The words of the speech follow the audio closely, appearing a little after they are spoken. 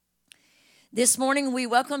This morning, we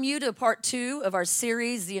welcome you to part 2 of our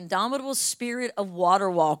series, The Indomitable Spirit of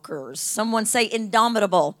Water Walkers. Someone say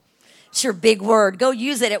indomitable. It's your big word. Go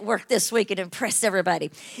use it at work this week and impress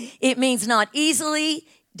everybody. It means not easily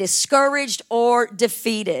discouraged or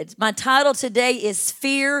defeated. My title today is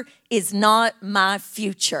Fear is Not My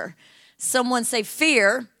Future. Someone say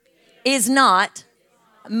fear is not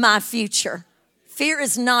my future. Fear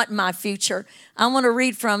is not my future. I want to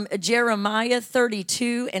read from Jeremiah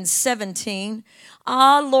 32 and 17.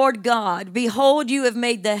 Ah, Lord God, behold, you have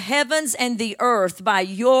made the heavens and the earth by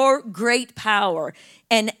your great power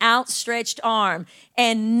and outstretched arm.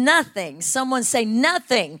 And nothing, someone say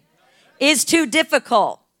nothing, is too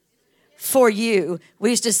difficult for you.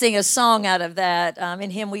 We used to sing a song out of that.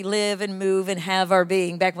 In him we live and move and have our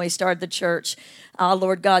being. Back when we started the church.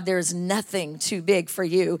 Lord God, there is nothing too big for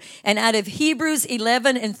you. And out of Hebrews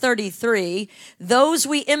 11 and 33, those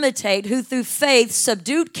we imitate who through faith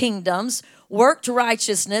subdued kingdoms, worked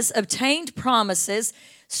righteousness, obtained promises,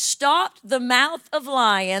 stopped the mouth of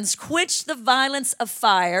lions, quenched the violence of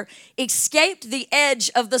fire, escaped the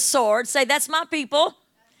edge of the sword. Say, that's my people.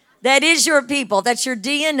 That is your people. That's your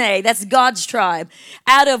DNA. That's God's tribe.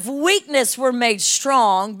 Out of weakness were made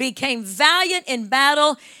strong, became valiant in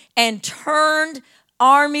battle, and turned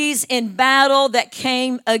armies in battle that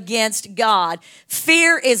came against God.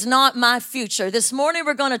 Fear is not my future. This morning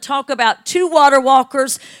we're going to talk about 2 water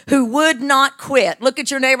walkers who would not quit. Look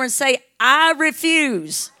at your neighbor and say, I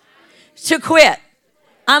refuse to quit.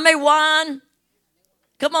 I may whine.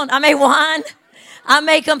 Come on, I may whine. I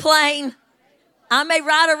may complain. I may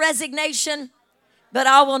write a resignation, but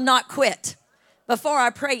I will not quit. Before I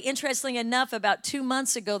pray, interestingly enough, about 2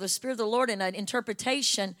 months ago, the Spirit of the Lord in an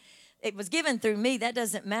interpretation, it was given through me, that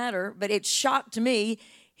doesn't matter, but it shocked me.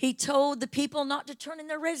 He told the people not to turn in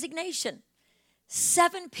their resignation.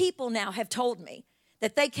 7 people now have told me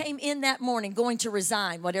that they came in that morning going to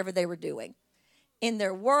resign whatever they were doing in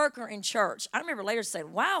their work or in church. I remember later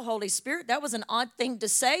saying, wow, Holy Spirit, that was an odd thing to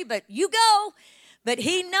say, but you go. But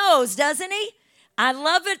he knows, doesn't he? I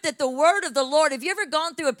love it that the word of the Lord, have you ever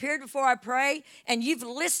gone through a period before I pray and you've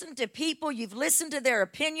listened to people, you've listened to their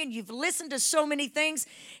opinion, you've listened to so many things,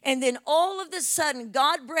 and then all of a sudden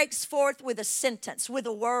God breaks forth with a sentence, with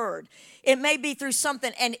a word. It may be through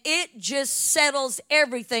something, and it just settles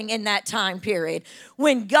everything in that time period.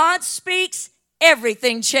 When God speaks,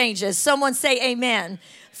 everything changes. Someone say amen.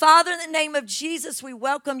 Father, in the name of Jesus, we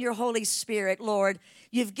welcome your Holy Spirit, Lord.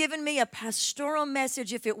 You've given me a pastoral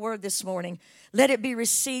message, if it were this morning. Let it be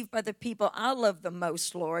received by the people I love the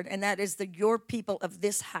most, Lord, and that is your people of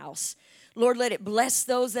this house. Lord, let it bless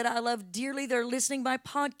those that I love dearly. They're listening by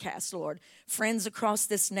podcast, Lord, friends across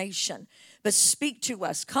this nation. But speak to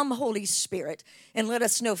us. Come, Holy Spirit, and let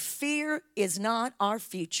us know fear is not our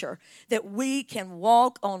future, that we can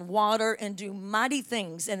walk on water and do mighty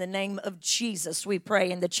things in the name of Jesus, we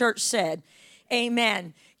pray. And the church said,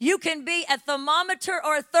 amen. You can be a thermometer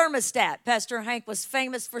or a thermostat. Pastor Hank was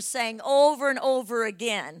famous for saying over and over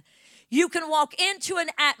again. You can walk into an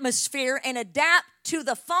atmosphere and adapt to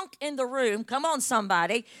the funk in the room. Come on,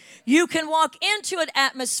 somebody. You can walk into an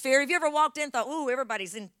atmosphere. Have you ever walked in and thought, ooh,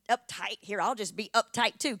 everybody's uptight here. I'll just be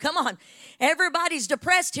uptight too. Come on. Everybody's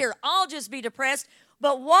depressed here. I'll just be depressed.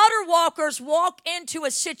 But water walkers walk into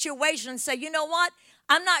a situation and say, you know what?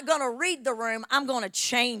 I'm not going to read the room. I'm going to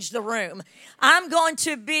change the room. I'm going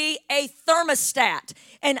to be a thermostat,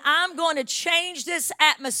 and I'm going to change this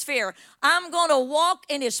atmosphere. I'm going to walk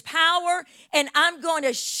in his power, and I'm going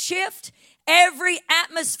to shift every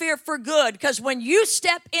atmosphere for good. Because when you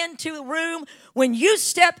step into a room, when you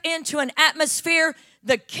step into an atmosphere,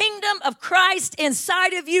 the kingdom of Christ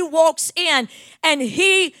inside of you walks in, and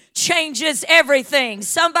he changes everything.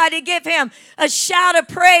 Somebody give him a shout of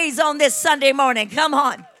praise on this Sunday morning. Come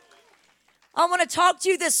on. I want to talk to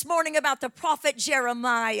you this morning about the prophet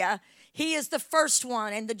Jeremiah. He is the first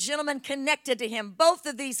one, and the gentleman connected to him. Both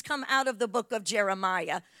of these come out of the book of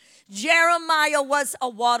Jeremiah. Jeremiah was a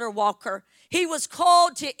water walker. He was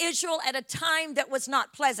called to Israel at a time that was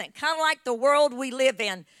not pleasant, kind of like the world we live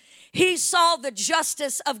in. He saw the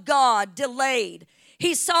justice of God delayed.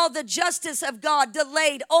 He saw the justice of God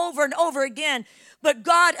delayed over and over again. But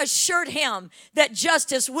God assured him that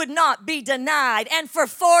justice would not be denied. And for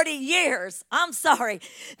 40 years,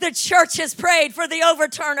 the church has prayed for the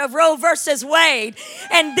overturn of Roe versus Wade.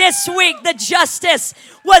 And this week, the justice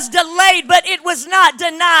was delayed, but it was not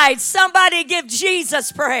denied. Somebody give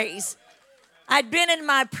Jesus praise. I'd been in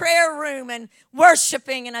my prayer room and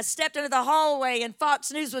worshiping, and I stepped into the hallway, and Fox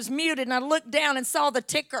News was muted, and I looked down and saw the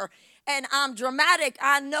ticker, And I'm dramatic,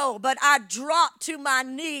 I know, but I dropped to my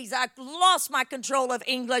knees. I lost my control of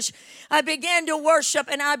English. I began to worship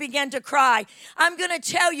and I began to cry. I'm going to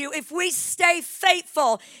tell you, if we stay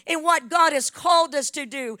faithful in what God has called us to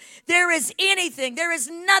do, there is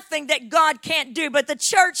nothing that God can't do. But the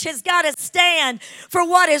church has got to stand for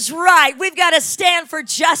what is right. We've got to stand for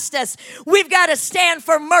justice. We've got to stand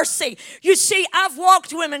for mercy. You see, I've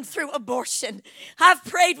walked women through abortion. I've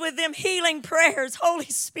prayed with them healing prayers. Holy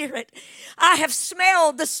Spirit, I have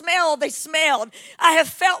smelled the smell they smelled. I have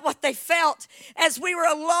felt what they felt as we were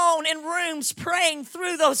alone in rooms praying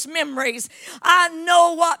through those memories. I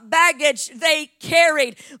know what baggage they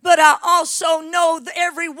carried, but I also know that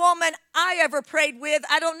every woman I ever prayed with,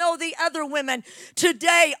 I don't know the other women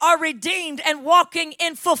today, are redeemed and walking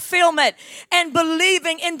in fulfillment and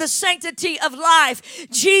believing in the sanctity of life.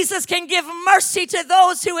 Jesus can give mercy to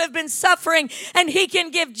those who have been suffering, and he can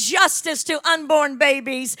give justice to unborn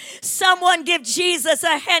babies. Someone give Jesus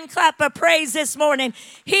a hand clap of praise this morning.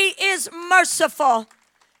 He is merciful.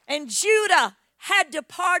 And Judah had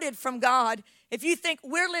departed from God. If you think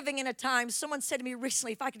we're living in a time, someone said to me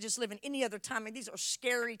recently, if I could just live in any other time, and these are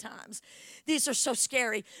scary times. These are so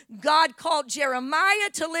scary. God called Jeremiah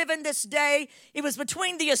to live in this day. It was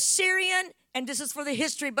between the Assyrian, and this is for the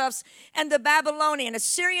history buffs, and the Babylonian.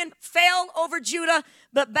 Assyrian fell over Judah,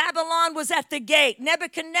 but Babylon was at the gate.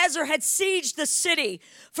 Nebuchadnezzar had sieged the city.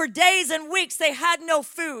 For days and weeks, they had no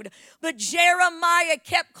food. But Jeremiah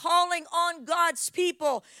kept calling on God's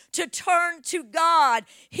people to turn to God.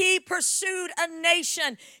 He pursued a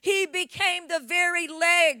nation. He became the very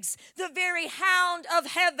legs, the very hound of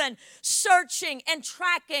heaven, searching and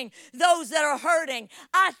tracking those that are hurting.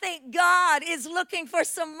 I think God is looking for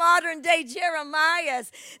some modern day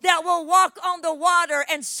Jeremiahs that will walk on the water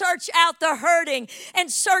and search out the hurting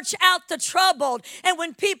and search out the troubled. And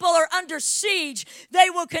when people are under siege, they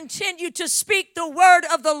will continue to speak the word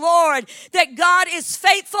of the Lord, that God is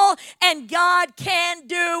faithful and God can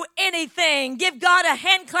do anything. Give God a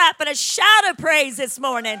hand clap and a shout of praise this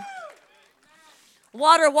morning.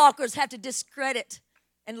 Water walkers have to discredit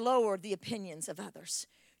and lower the opinions of others.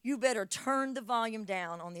 You better turn the volume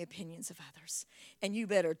down on the opinions of others, and you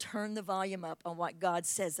better turn the volume up on what God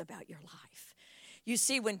says about your life. You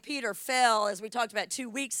see, when Peter fell, as we talked about 2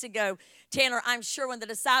 weeks ago, Tanner, I'm sure when the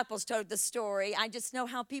disciples told the story, I just know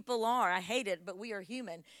how people are. I hate it, but we are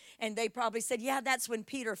human. And they probably said, yeah, that's when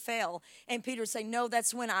Peter fell. And Peter said, no,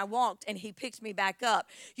 that's when I walked, and he picked me back up.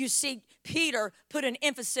 You see, Peter put an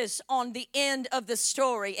emphasis on the end of the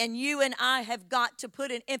story. And you and I have got to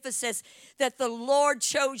put an emphasis that the Lord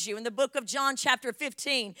chose you. In the book of John chapter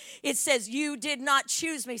 15, it says, you did not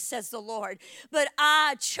choose me, says the Lord, but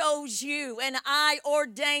I chose you, and I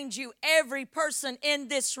ordained you. Every person in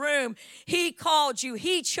this room, he called you.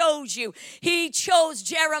 He chose you. He chose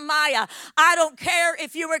Jeremiah. I don't care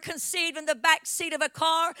if you were conceived in the back seat of a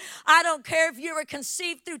car. I don't care if you were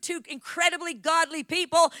conceived through two incredibly godly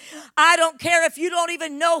people. I don't care if you don't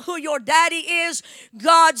even know who your daddy is.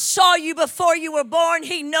 God saw you before you were born.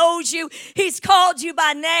 He knows you. He's called you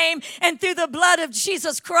by name. And through the blood of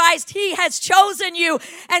Jesus Christ, he has chosen you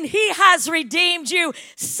and he has redeemed you.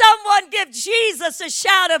 Someone give Jesus a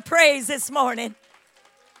shout of praise this morning.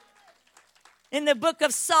 In the book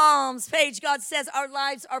of Psalms, God says our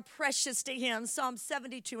lives are precious to him. Psalm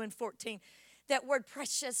 72:14. That word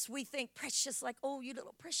precious, we think precious like, oh, you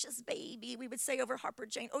little precious baby. We would say over Harper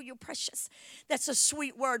Jane, oh, you're precious. That's a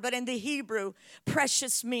sweet word. But in the Hebrew,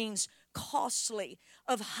 precious means costly,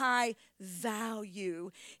 of high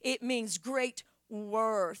value. It means great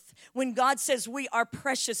worth. When God says we are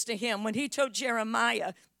precious to him, when he told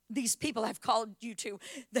Jeremiah, these people I've called you to,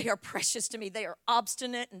 they are precious to me. They are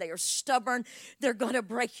obstinate and they are stubborn. They're going to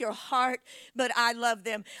break your heart, but I love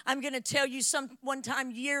them. I'm going to tell you one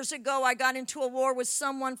time years ago, I got into a war with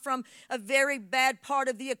someone from a very bad part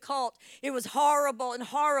of the occult. It was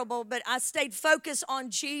horrible, but I stayed focused on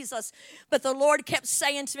Jesus. But the Lord kept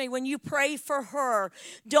saying to me, when you pray for her,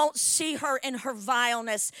 don't see her in her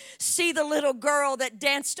vileness. See the little girl that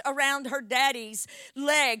danced around her daddy's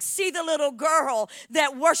legs. See the little girl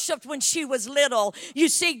that worshiped when she was little. You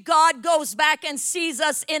see, God goes back and sees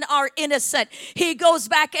us in our innocent. He goes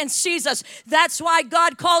back and sees us. That's why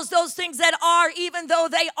God calls those things that are even though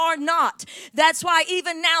they are not. That's why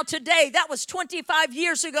even now today, that was 25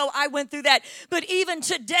 years ago I went through that. But even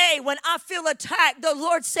today when I feel attacked, the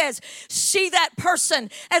Lord says, see that person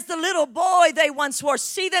as the little boy they once were.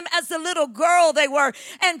 See them as the little girl they were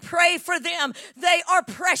and pray for them. They are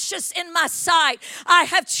precious in my sight. I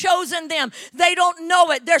have chosen them. They don't know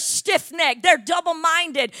it. they're stiff-necked, they're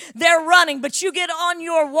double-minded, they're running, but you get on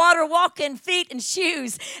your water walking feet and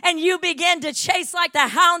shoes and you begin to chase like the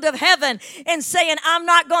hound of heaven and saying, I'm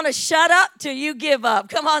not going to shut up till you give up.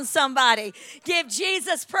 Come on, somebody. Give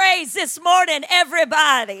Jesus praise this morning,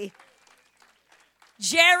 everybody.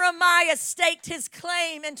 Jeremiah staked his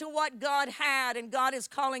claim into what God had, and God is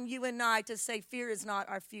calling you and I to say, fear is not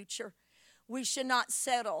our future. We should not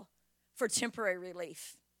settle for temporary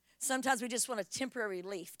relief. Sometimes we just want a temporary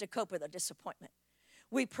relief to cope with a disappointment.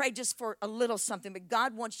 We pray just for a little something, but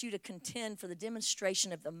God wants you to contend for the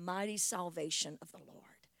demonstration of the mighty salvation of the Lord.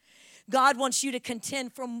 God wants you to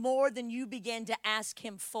contend for more than you begin to ask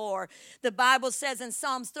him for. The Bible says in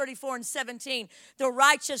Psalms 34:17, the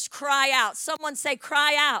righteous cry out. Someone say,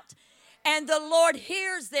 cry out. And the Lord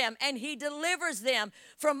hears them and he delivers them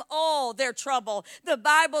from all their trouble. The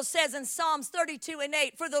Bible says in Psalms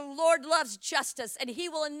 32:8, for the Lord loves justice and he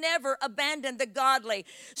will never abandon the godly.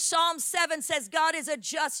 Psalm 7 says God is a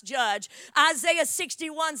just judge. Isaiah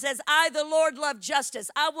 61 says, I, the Lord, love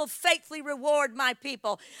justice. I will faithfully reward my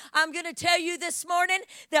people. I'm going to tell you this morning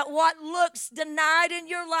that what looks denied in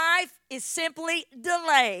your life is simply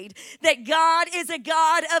delayed. That God is a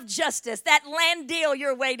God of justice. That land deal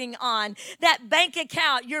you're waiting on, that bank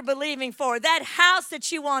account you're believing for, that house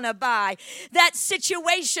that you want to buy, that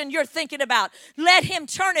situation you're thinking about, let him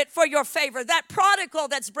turn it for your favor. That prodigal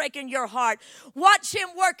that's breaking your heart, watch him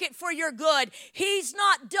work it for your good. He's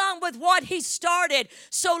not done with what he started,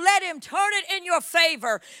 so let him turn it in your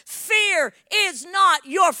favor. Fear is not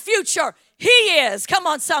your future. He is. Come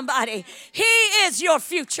on, somebody. He is your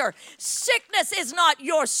future. Sickness is not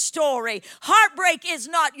your story. Heartbreak is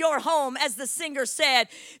not your home, as the singer said.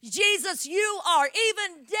 Jesus, you are.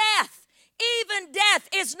 Even death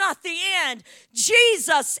is not the end.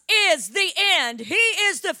 Jesus is the end. He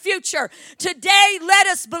is the future. Today, let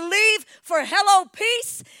us believe for hello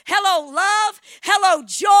peace, hello love, hello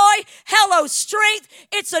joy, hello strength.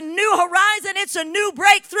 It's a new horizon. It's a new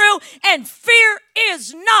breakthrough. And fear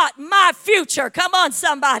is not my future. Come on,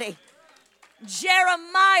 somebody.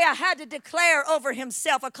 Jeremiah had to declare over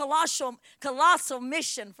himself a colossal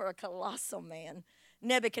mission for a colossal man.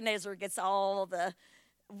 Nebuchadnezzar gets all the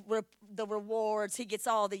rewards. He gets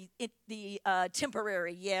all the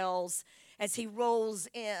temporary yells as he rolls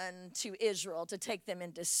into Israel to take them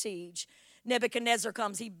into siege. Nebuchadnezzar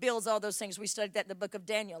comes. He builds all those things. We studied that in the book of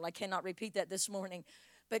Daniel. I cannot repeat that this morning.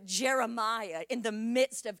 But Jeremiah, in the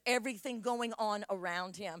midst of everything going on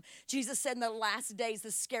around him, Jesus said in the last days,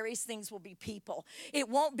 the scariest things will be people. It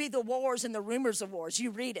won't be the wars and the rumors of wars. You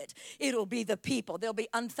read it. It'll be the people. They'll be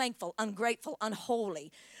unthankful, ungrateful,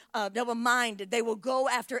 unholy. Double-minded. They will go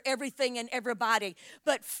after everything and everybody.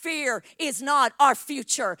 But fear is not our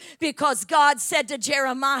future, because God said to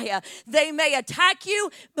Jeremiah, they may attack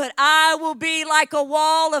you, but I will be like a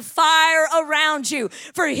wall of fire around you.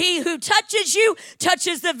 For he who touches you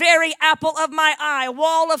touches the very apple of my eye. A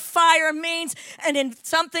wall of fire means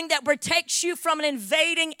something that protects you from an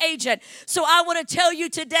invading agent. So I want to tell you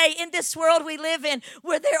today, in this world we live in,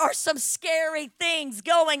 where there are some scary things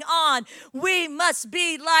going on, we must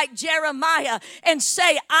be like Jeremiah and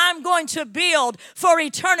say, I'm going to build for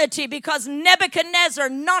eternity, because Nebuchadnezzar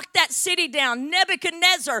knocked that city down.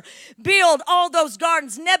 Nebuchadnezzar built all those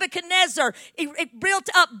gardens. Nebuchadnezzar it built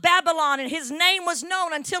up Babylon, and his name was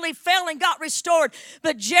known until he fell and got restored.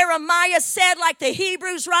 But Jeremiah said, like the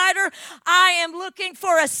Hebrews writer, I am looking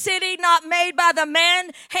for a city not made by the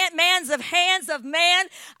hands of man.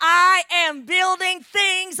 I am building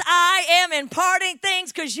things. I am imparting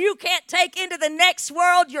things, because you can't take into the next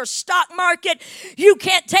world your stock market. You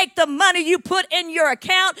can't take the money you put in your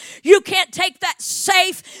account. You can't take that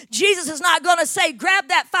safe. Jesus is not going to say, grab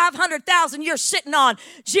that 500,000 you're sitting on.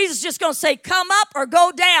 Jesus is just going to say, come up or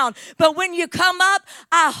go down. But when you come up,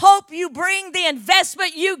 I hope you bring the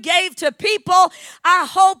investment you gave to people. I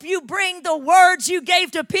hope you bring the words you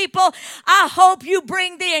gave to people. I hope you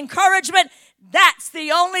bring the encouragement. That's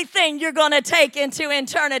the only thing you're going to take into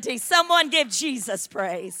eternity. Someone give Jesus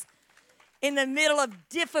praise. In the middle of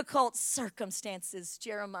difficult circumstances,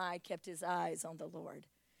 Jeremiah kept his eyes on the Lord.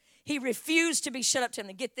 He refused to be shut up to him.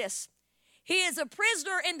 And get this, he is a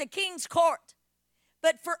prisoner in the king's court.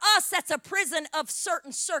 But for us, that's a prison of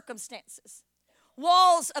certain circumstances,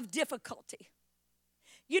 walls of difficulty.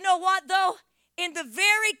 You know what, though? In the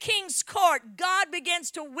very king's court, God begins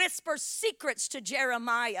to whisper secrets to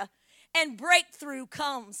Jeremiah, and breakthrough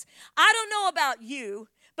comes. I don't know about you,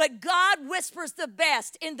 but God whispers the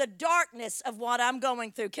best in the darkness of what I'm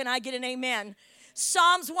going through. Can I get an amen?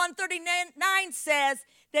 Psalms 139 says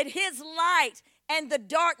that his light and the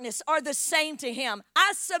darkness are the same to him.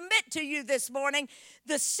 I submit to you this morning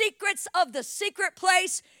the secrets of the secret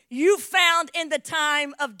place you found in the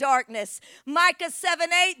time of darkness. Micah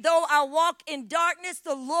 7:8, though I walk in darkness,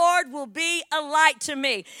 the Lord will be a light to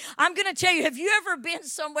me. I'm going to tell you, have you ever been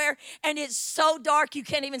somewhere and it's so dark you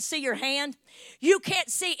can't even see your hand? You can't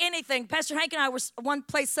see anything. Pastor Hank and I were one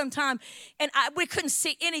place sometime, and we couldn't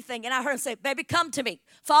see anything. And I heard him say, baby, come to me.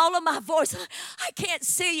 Follow my voice. I can't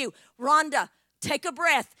see you. Rhonda, take a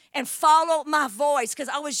breath and follow my voice, because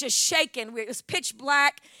I was just shaking. It was pitch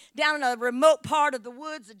black down in a remote part of the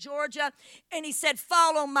woods of Georgia. And he said,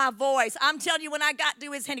 follow my voice. I'm telling you, when I got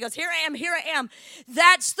to his hand, he goes, here I am, here I am.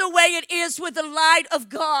 That's the way it is with the light of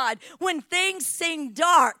God. When things seem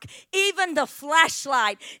dark, even the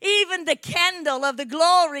flashlight, even the candle of the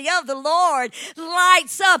glory of the Lord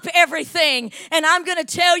lights up everything. And I'm going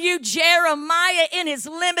to tell you, Jeremiah, in his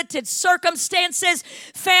limited circumstances,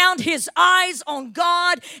 found his eyes on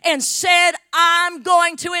God and said, I'm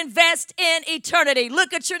going to invest in eternity.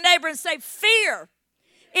 Look at your neighbor and say, fear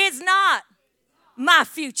is not my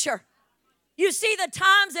future. You see the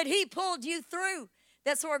times that he pulled you through.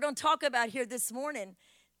 That's what we're going to talk about here this morning.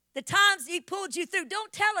 The times he pulled you through.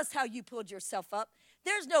 Don't tell us how you pulled yourself up.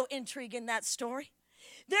 There's no intrigue in that story.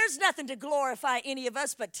 There's nothing to glorify any of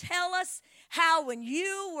us, but tell us how when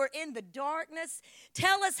you were in the darkness,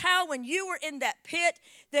 tell us how when you were in that pit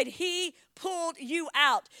that he pulled you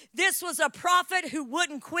out. This was a prophet who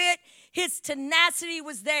wouldn't quit. His tenacity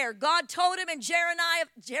was there. God told him in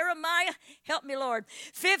Jeremiah, help me, Lord,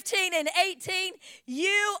 15 and 18,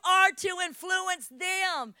 you are to influence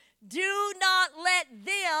them. Do not let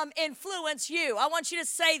them influence you. I want you to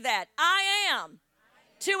say that. I am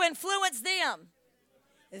to influence them.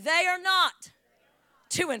 They are not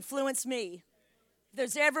to influence me. If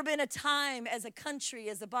there's ever been a time as a country,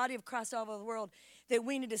 as the body of Christ all over the world, that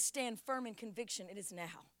we need to stand firm in conviction, it is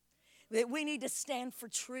now. That we need to stand for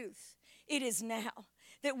truth, it is now.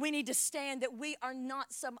 That we need to stand that we are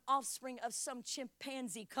not some offspring of some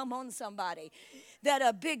chimpanzee. Come on, somebody. That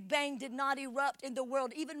a Big Bang did not erupt in the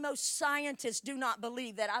world. Even most scientists do not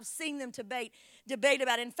believe that. I've seen them debate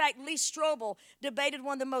about it. In fact, Lee Strobel debated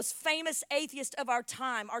one of the most famous atheists of our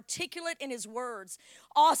time, articulate in his words.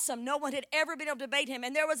 Awesome. No one had ever been able to debate him.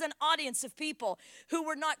 And there was an audience of people who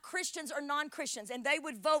were not Christians or non-Christians, and they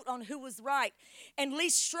would vote on who was right. And Lee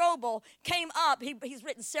Strobel came up. He's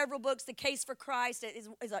written several books, The Case for Christ.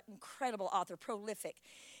 Is an incredible author, prolific.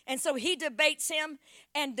 And so he debates him,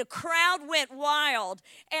 and the crowd went wild,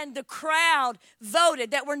 and the crowd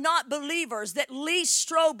voted that were not believers, that Lee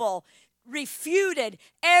Strobel refuted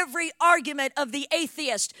every argument of the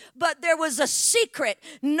atheist. But there was a secret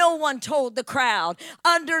no one told the crowd.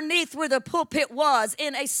 Underneath where the pulpit was,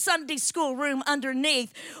 in a Sunday school room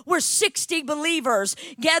underneath, were 60 believers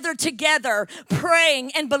gathered together,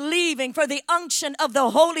 praying and believing for the unction of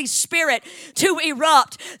the Holy Spirit to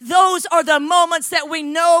erupt. Those are the moments that we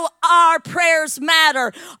know our prayers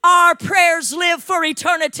matter. Our prayers live for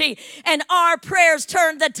eternity, and our prayers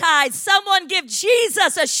turn the tide. Someone give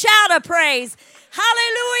Jesus a shout of praise.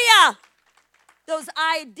 Hallelujah. Those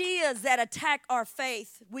ideas that attack our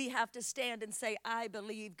faith, we have to stand and say, I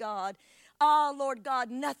believe God. Oh, Lord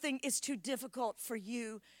God, nothing is too difficult for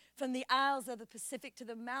you. From the Isles of the Pacific to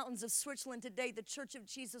the mountains of Switzerland today, the Church of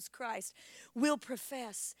Jesus Christ will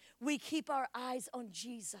profess we keep our eyes on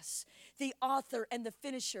Jesus, the author and the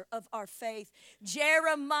finisher of our faith.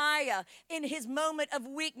 Jeremiah, in his moment of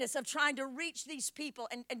weakness, of trying to reach these people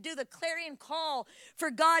and do the clarion call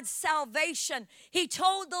for God's salvation, he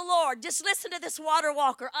told the Lord, just listen to this water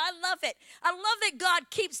walker. I love it. I love that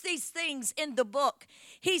God keeps these things in the book.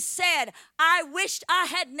 He said, I wished I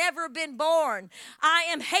had never been born. I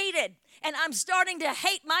am hated, and I'm starting to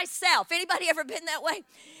hate myself. Anybody ever been that way?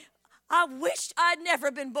 I wished I'd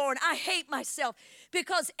never been born. I hate myself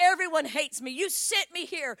because everyone hates me. You sent me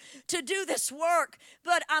here to do this work,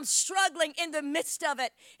 but I'm struggling in the midst of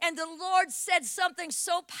it. And the Lord said something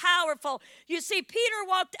so powerful. You see, Peter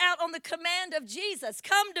walked out on the command of Jesus,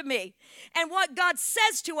 come to me. And what God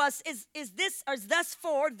says to us is this, or thus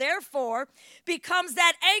for, therefore, becomes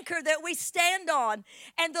that anchor that we stand on.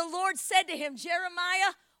 And the Lord said to him,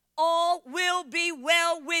 Jeremiah, all will be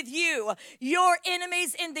well with you. Your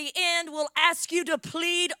enemies in the end will ask you to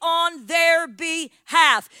plead on their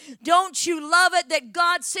behalf. Don't you love it that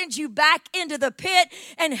God sends you back into the pit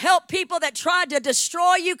and help people that tried to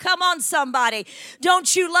destroy you? Come on, somebody.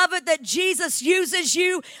 Don't you love it that Jesus uses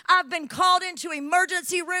you? I've been called into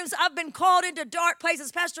emergency rooms. I've been called into dark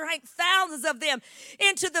places. Pastor Hank, thousands of them,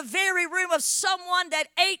 into the very room of someone that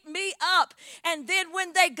ate me up. And then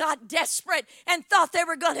when they got desperate and thought they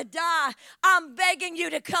were going to die, I'm begging you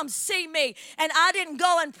to come see me. And I didn't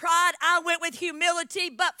go in pride. I went with humility,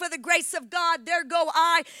 but for the grace of God, there go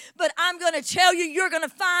I. But I'm going to tell you, you're going to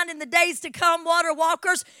find in the days to come, water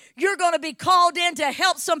walkers, you're going to be called in to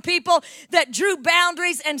help some people that drew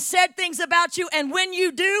boundaries and said things about you. And when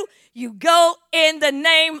you do, you go in the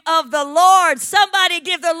name of the Lord. Somebody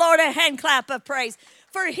give the Lord a hand clap of praise.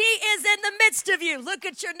 For he is in the midst of you. Look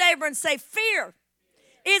at your neighbor and say, fear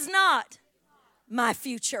is not my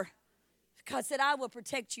future. God said, I will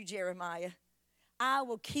protect you, Jeremiah. I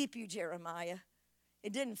will keep you, Jeremiah.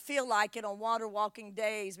 It didn't feel like it on water walking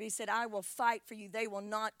days, but he said, I will fight for you. They will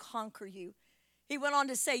not conquer you. He went on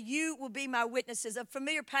to say, you will be my witnesses. A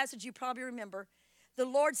familiar passage you probably remember. The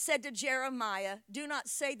Lord said to Jeremiah, do not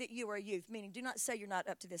say that you are a youth, meaning do not say you're not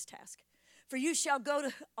up to this task. For you shall go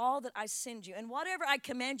to all that I send you, and whatever I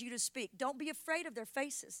command you to speak, don't be afraid of their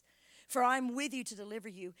faces, for I'm with you to deliver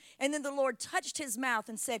you. And then the Lord touched his mouth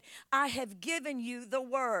and said, I have given you the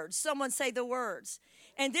words. Someone say the words.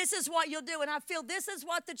 And this is what you'll do. And I feel this is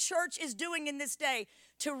what the church is doing in this day,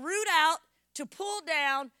 to root out, to pull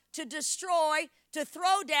down, to destroy, to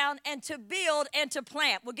throw down, and to build and to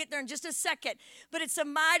plant. We'll get there in just a second. But it's a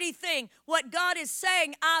mighty thing. What God is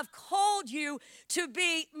saying, I've called you to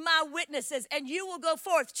be my witnesses, and you will go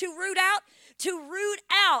forth to root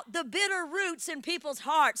out the bitter roots in people's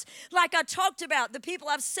hearts. Like I talked about, the people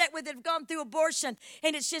I've sat with that have gone through abortion,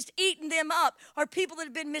 and it's just eaten them up, or people that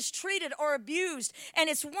have been mistreated or abused. And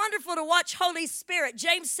it's wonderful to watch Holy Spirit.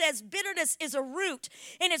 James says bitterness is a root,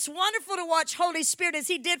 and it's wonderful to watch Holy Spirit, as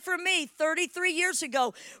he did for me 33 years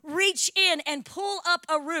ago, reach in and pull up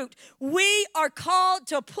a root. We are called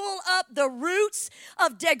to pull up the roots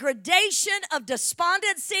of degradation, of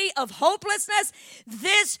despondency, of hopelessness.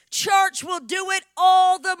 This church will do it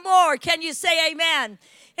all the more. Can you say amen?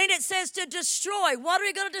 And it says to destroy. What are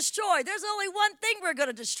we going to destroy? There's only one thing we're going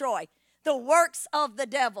to destroy: the works of the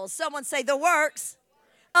devil. Someone say the works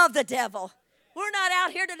of the devil. We're not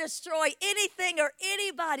out here to destroy anything or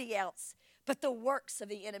anybody else, but the works of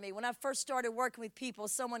the enemy. When I first started working with people,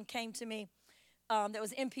 someone came to me that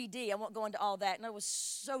was MPD. I won't go into all that. And I was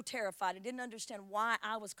so terrified. I didn't understand why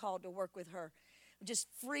I was called to work with her. I just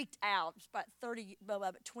freaked out. It was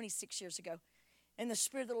about 26 years ago. And the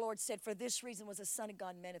Spirit of the Lord said, for this reason was the Son of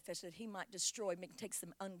God manifested, that he might destroy, takes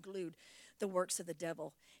them unglued, the works of the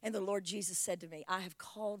devil. And the Lord Jesus said to me, I have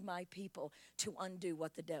called my people to undo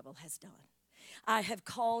what the devil has done. I have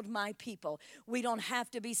called my people. We don't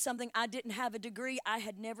have to be something. I didn't have a degree. I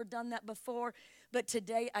had never done that before. But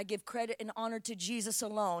today I give credit and honor to Jesus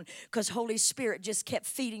alone, because Holy Spirit just kept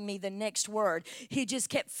feeding me the next word. He just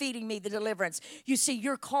kept feeding me the deliverance. You see,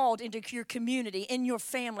 you're called into your community, in your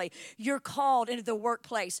family. You're called into the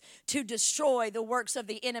workplace to destroy the works of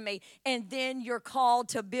the enemy. And then you're called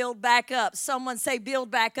to build back up. Someone say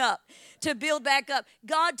build back up. To build back up.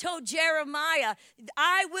 God told Jeremiah,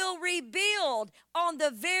 I will rebuild on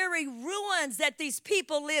the very ruins that these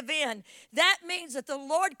people live in. That means that the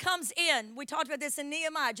Lord comes in. We talked about this in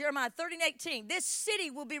Nehemiah, Jeremiah 13:18. This city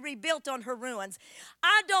will be rebuilt on her ruins.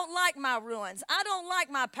 I don't like my ruins. I don't like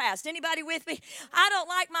my past. Anybody with me? I don't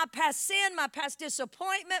like my past sin, my past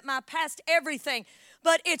disappointment, my past everything.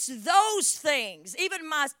 But it's those things, even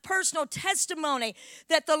my personal testimony,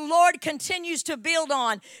 that the Lord continues to build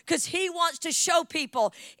on, because he wants to show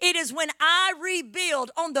people it is when I rebuild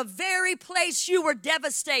on the very place you were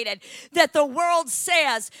devastated that the world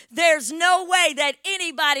says there's no way that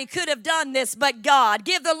anybody could have done this but God.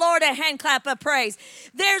 Give the Lord a hand clap of praise.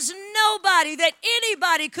 There's nobody that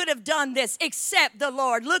anybody could have done this except the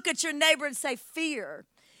Lord. Look at your neighbor and say, fear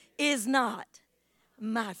is not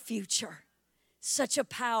my future. Such a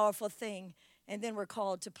powerful thing. And then we're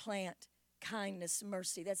called to plant kindness,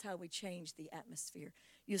 mercy. That's how we change the atmosphere.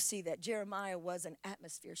 You'll see that Jeremiah was an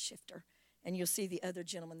atmosphere shifter. And you'll see the other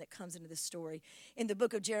gentleman that comes into the story. In the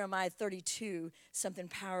book of Jeremiah 32, something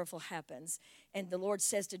powerful happens. And the Lord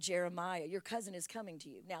says to Jeremiah, your cousin is coming to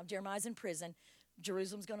you. Now, Jeremiah's in prison.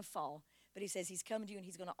 Jerusalem's going to fall. But he says he's coming to you and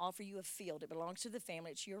he's going to offer you a field. It belongs to the family.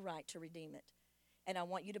 It's your right to redeem it. And I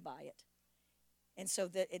want you to buy it. And so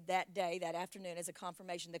that day, that afternoon, as a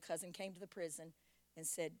confirmation, the cousin came to the prison and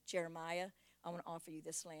said, Jeremiah, I want to offer you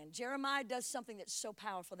this land. Jeremiah does something that's so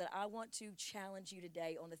powerful that I want to challenge you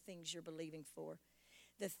today on the things you're believing for.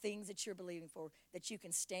 the things that you're believing for, that you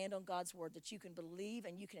can stand on God's word, that you can believe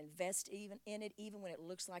and you can invest even in it, even when it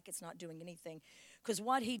looks like it's not doing anything. Because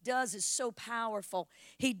what he does is so powerful.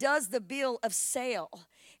 He does the bill of sale,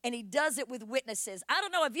 and he does it with witnesses. I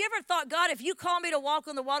don't know, have you ever thought, God, if you call me to walk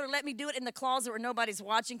on the water, let me do it in the closet where nobody's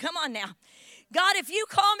watching? Come on now. God, if you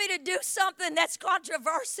call me to do something that's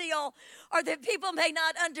controversial or that people may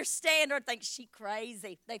not understand or think, she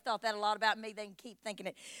crazy. They thought that a lot about me. They can keep thinking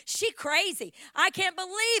it. She crazy. I can't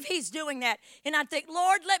believe he's doing that. And I think,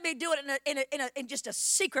 Lord, let me do it in just a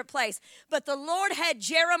secret place. But the Lord had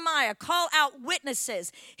Jeremiah call out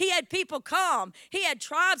witnesses. He had people come. He had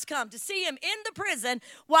tribes come to see him in the prison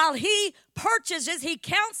while he purchases. He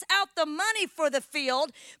counts out the money for the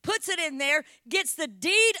field, puts it in there, gets the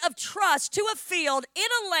deed of trust to a field in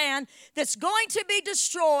a land that's going to be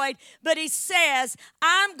destroyed, but he says,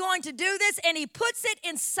 I'm going to do this, and he puts it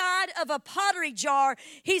inside of a pottery jar.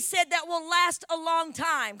 He said that will last a long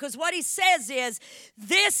time, because what he says is,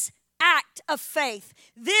 this act of faith,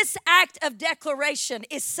 this act of declaration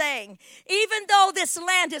is saying, even though this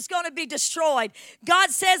land is going to be destroyed, God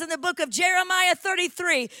says in the book of Jeremiah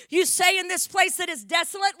 33, you say in this place that is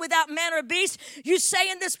desolate without man or beast, you say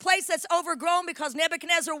in this place that's overgrown because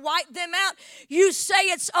Nebuchadnezzar wiped them out, you say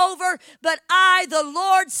it's over, but I, the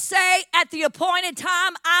Lord, say at the appointed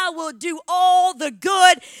time, I will do all the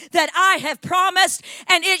good that I have promised,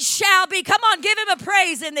 and it shall be. Come on, give him a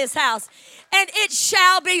praise in this house. And it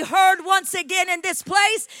shall be heard once again in this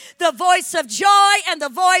place, the voice of joy and the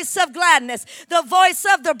voice of gladness, the voice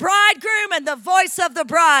of the bridegroom and the voice of the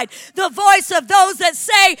bride, the voice of those that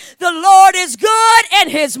say, the Lord is good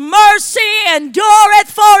and his mercy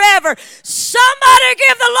endureth forever. Somebody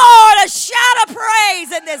give the Lord a shout of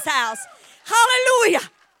praise in this house. Hallelujah.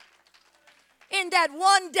 In that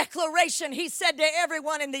one declaration, he said to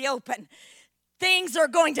everyone in the open, things are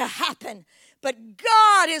going to happen. But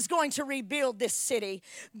God is going to rebuild this city.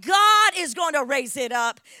 God is going to raise it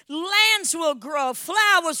up. Lands will grow.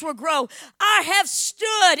 Flowers will grow. I have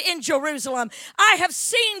stood in Jerusalem. I have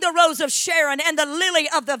seen the rose of Sharon and the lily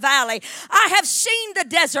of the valley. I have seen the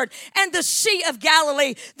desert and the sea of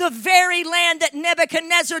Galilee, the very land that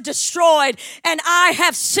Nebuchadnezzar destroyed. And I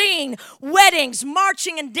have seen weddings,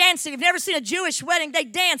 marching and dancing. If you've never seen a Jewish wedding, they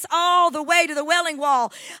dance all the way to the Wailing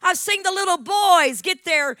Wall. I've seen the little boys get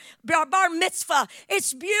their bar mitzvah.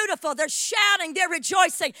 It's beautiful. They're shouting, they're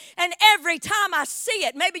rejoicing. And every time I see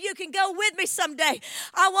it, maybe you can go with me someday,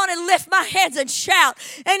 I want to lift my hands and shout.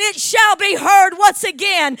 And it shall be heard once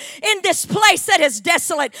again in this place that is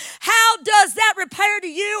desolate. How does that repair to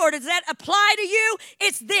you, or does that apply to you?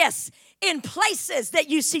 It's this. In places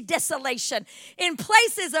that you see desolation, in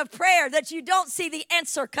places of prayer that you don't see the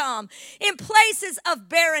answer come, in places of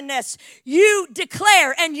barrenness, you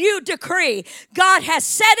declare and you decree, God has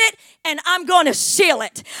said it and I'm going to seal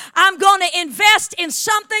it. I'm going to invest in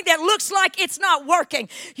something that looks like it's not working.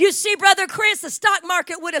 You see, Brother Chris, the stock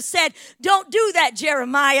market would have said, don't do that,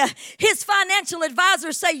 Jeremiah. His financial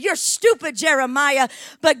advisors say, you're stupid, Jeremiah.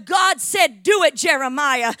 But God said, do it,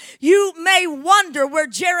 Jeremiah. You may wonder where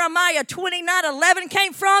Jeremiah 29:11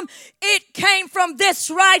 came from. It came from this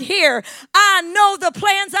right here. I know the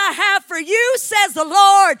plans I have for you, says the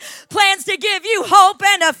Lord. Plans to give you hope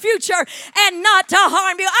and a future and not to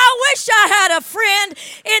harm you. I wish I had a friend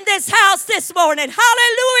in this house this morning.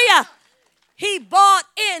 Hallelujah. He bought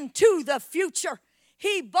into the future.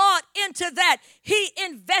 He bought into that. He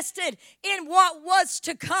invested in what was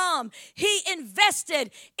to come. He invested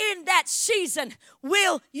in that season.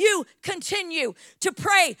 Will you continue to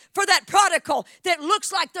pray for that prodigal that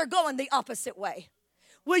looks like they're going the opposite way?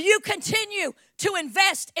 Will you continue to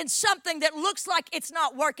invest in something that looks like it's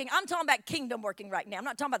not working? I'm talking about kingdom working right now. I'm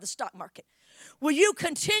not talking about the stock market. Will you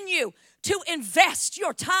continue to invest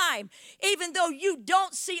your time even though you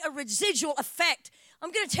don't see a residual effect? I'm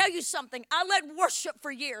going to tell you something. I led worship for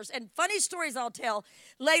years, and funny stories I'll tell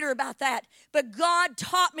later about that. But God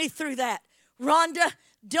taught me through that. Rhonda,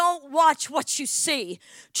 don't watch what you see.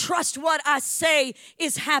 Trust what I say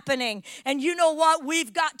is happening. And you know what?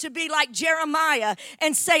 We've got to be like Jeremiah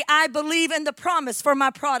and say, I believe in the promise for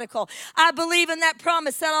my prodigal. I believe in that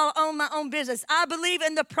promise that I'll own my own business. I believe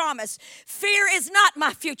in the promise. Fear is not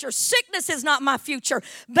my future. Sickness is not my future.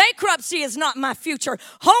 Bankruptcy is not my future.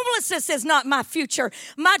 Homelessness is not my future.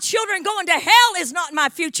 My children going to hell is not my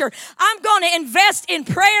future. I'm going to invest in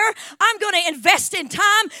prayer. I'm going to invest in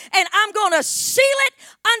time, and I'm going to seal it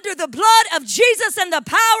under the blood of Jesus and the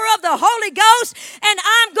power of the Holy Ghost, and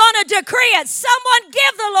I'm going to decree it. Someone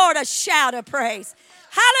give the Lord a shout of praise.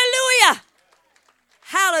 Hallelujah.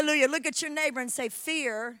 Hallelujah. Look at your neighbor and say,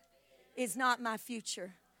 fear is not my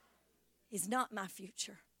future. Is not my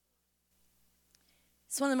future.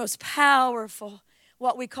 It's one of the most powerful,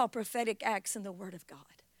 what we call prophetic acts in the Word of God.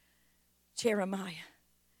 Jeremiah.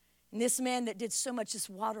 And this man that did so much, this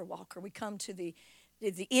water walker, we come to the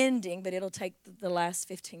ending, but it'll take the last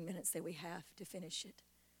 15 minutes that we have to finish it.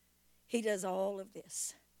 He does all of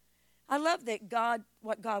this. I love that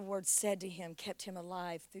what God's word said to him kept him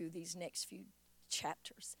alive through these next few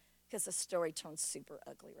chapters, because the story turns super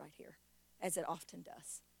ugly right here, as it often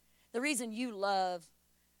does. The reason you love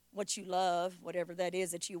what you love, whatever that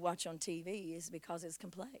is that you watch on TV, is because it's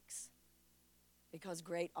complex, because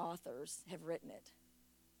great authors have written it.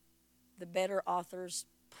 The better authors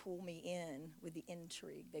pull me in with the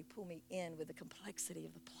intrigue. They pull me in with the complexity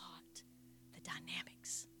of the plot, the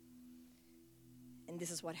dynamics. And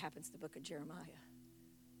this is what happens in the book of Jeremiah.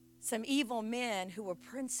 Some evil men who were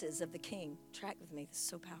princes of the king, track with me, this is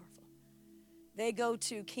so powerful. They go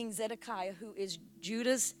to King Zedekiah, who is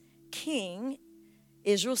Judah's king,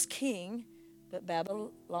 Israel's king, but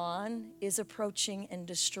Babylon is approaching and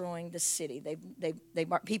destroying the city.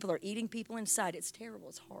 People are eating people inside. It's terrible.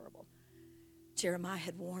 It's horrible. Jeremiah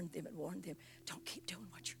had warned them, don't keep doing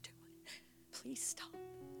what you're doing. Please stop.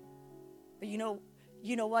 But you know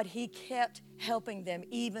what? He kept helping them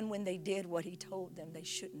even when they did what he told them they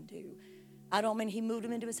shouldn't do. I don't mean he moved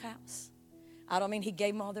them into his house. I don't mean he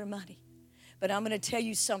gave them all their money. But I'm going to tell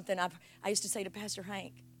you something. I used to say to Pastor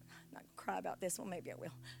Hank, I'm not going to cry about this. Well, maybe I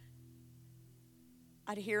will.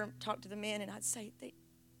 I'd hear him talk to the men, and I'd say,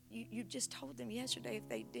 you just told them yesterday if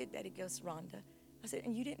they did that. He goes, Rhonda. I said,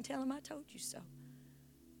 and you didn't tell him I told you so.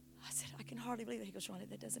 I said, I can hardly believe it. He goes, Rhonda,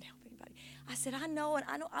 that doesn't help anybody. I said, I know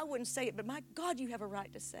I wouldn't say it, but my God, you have a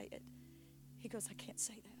right to say it. He goes, I can't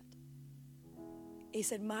say that. He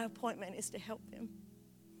said, my appointment is to help them.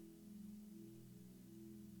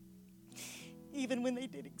 Even when they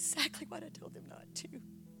did exactly what I told them not to.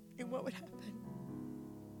 And what would happen?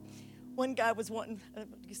 One guy was wanting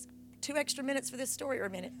 2 extra minutes for this story, or a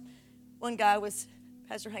minute. One guy was,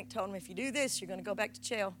 Pastor Hank told him, if you do this, you're going to go back to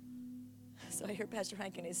jail. So I hear Pastor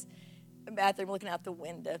Hank in his bathroom looking out the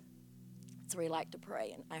window. That's where he liked to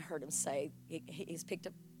pray. And I heard him say, he's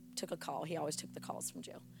took a call. He always took the calls from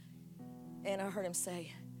jail. And I heard him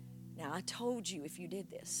say, now I told you if you did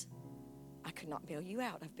this, I could not bail you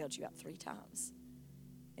out. I've bailed you out 3 times.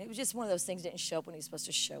 And it was just one of those things that didn't show up when he's supposed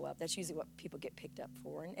to show up. That's usually what people get picked up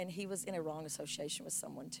for. And he was in a wrong association with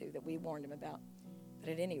someone, too, that we warned him about. But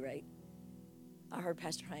at any rate, I heard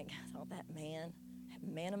Pastor Hank, I thought, that man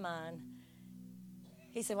of mine.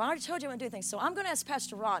 He said, well, I already told you I want to do things, so I'm going to ask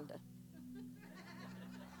Pastor Rhonda.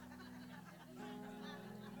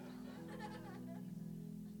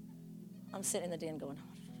 I'm sitting in the den going,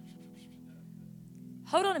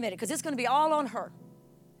 hold on a minute, because it's going to be all on her,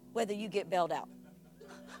 whether you get bailed out.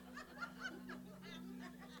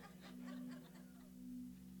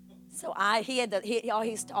 So he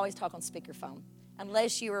always talk on speakerphone,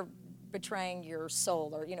 unless you were betraying your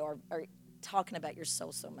soul or talking about your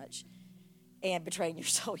soul so much. And betraying your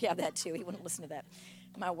soul, yeah, that too. He wouldn't listen to that.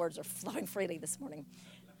 My words are flowing freely this morning.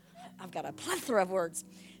 I've got a plethora of words.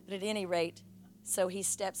 But at any rate, so he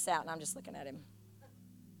steps out, and I'm just looking at him.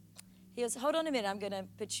 He goes, hold on a minute, I'm going to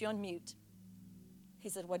put you on mute. He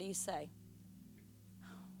said, what do you say?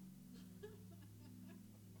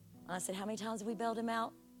 I said, how many times have we bailed him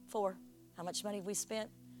out? 4. How much money have we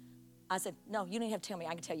spent? I said, no, you don't even have to tell me.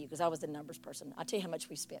 I can tell you because I was the numbers person. I'll tell you how much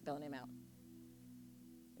we spent bailing him out.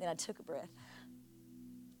 Then I took a breath.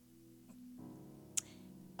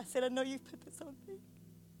 I said, I know you've put this on me,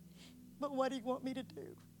 but what do you want me to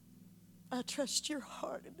do? I trust your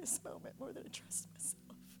heart in this moment more than I trust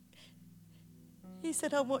myself. He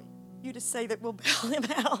said, I want you to say that we'll bail him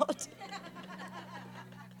out.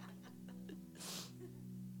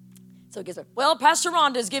 So he gets, well, Pastor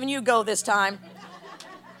Rhonda's giving you a go this time.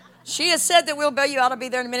 She has said that we'll bail you out. I'll be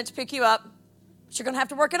there in a minute to pick you up. But you're going to have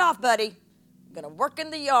to work it off, buddy. You're going to work in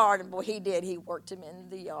the yard. And boy, he did. He worked him in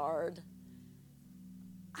the yard.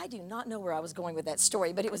 I do not know where I was going with that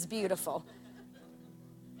story, but it was beautiful.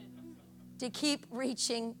 To keep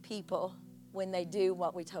reaching people when they do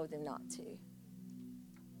what we told them not to.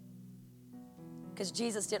 Because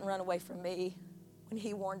Jesus didn't run away from me when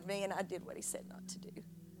he warned me, and I did what he said not to do.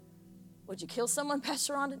 Would you kill someone,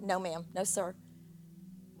 Pastor Rhonda? No, ma'am. No, sir.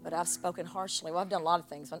 But I've spoken harshly. Well, I've done a lot of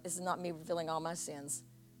things. This is not me revealing all my sins,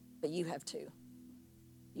 but you have too.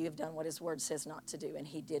 You have done what his word says not to do, and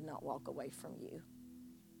he did not walk away from you.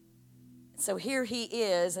 So here he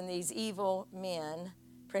is, and these evil men,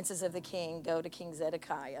 princes of the king, go to King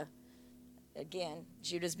Zedekiah. Again,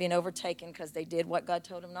 Judah's being overtaken because they did what God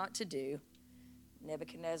told them not to do.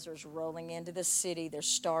 Nebuchadnezzar's rolling into the city. They're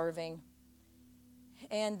starving.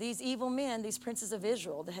 And these evil men, these princes of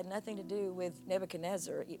Israel that had nothing to do with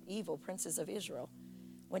Nebuchadnezzar, evil princes of Israel,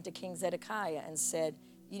 went to King Zedekiah and said,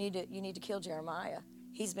 you need to kill Jeremiah.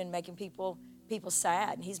 He's been making people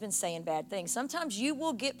sad, and he's been saying bad things. Sometimes you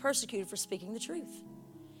will get persecuted for speaking the truth.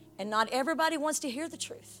 And not everybody wants to hear the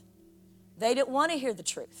truth. They didn't want to hear the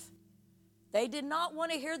truth. They did not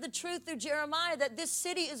want to hear the truth through Jeremiah that this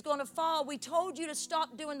city is going to fall. We told you to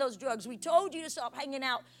stop doing those drugs. We told you to stop hanging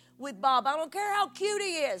out with Bob. I don't care how cute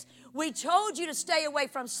he is. We told you to stay away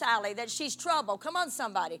from Sally, that she's trouble. Come on,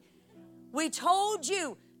 somebody. We told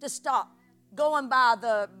you to stop going by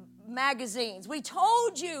the magazines. We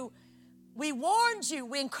told you, we warned you,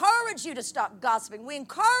 we encouraged you to stop gossiping. We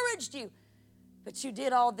encouraged you. But you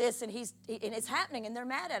did all this, and it's happening, and they're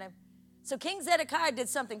mad at him. So King Zedekiah did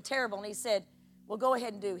something terrible, and he said, well, go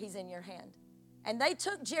ahead and do. He's in your hand. And they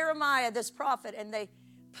took Jeremiah, this prophet, and they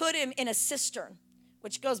put him in a cistern,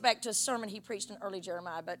 which goes back to a sermon he preached in early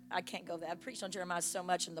Jeremiah, but I can't go there. I preached on Jeremiah so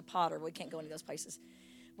much in the Potter, we can't go into those places.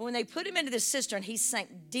 But when they put him into the cistern, he sank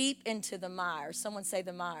deep into the mire. Someone say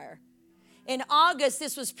the mire. In August,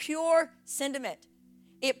 this was pure sentiment.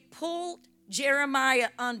 It pulled Jeremiah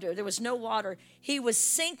under. There was no water. He was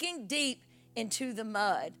sinking deep into the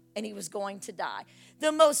mud, and he was going to die.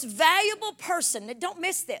 The most valuable person, don't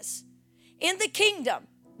miss this, in the kingdom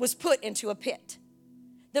was put into a pit.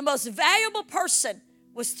 The most valuable person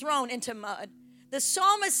was thrown into mud. The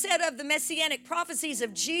psalmist said of the messianic prophecies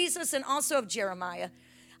of Jesus and also of Jeremiah,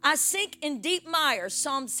 I sink in deep mire,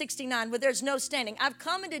 Psalm 69, where there's no standing. I've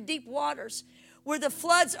come into deep waters where the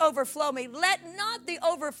floods overflow me. Let not the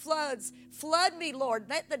overfloods flood me, Lord.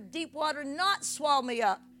 Let the deep water not swallow me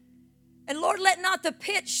up. And Lord, let not the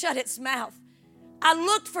pit shut its mouth. I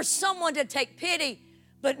looked for someone to take pity,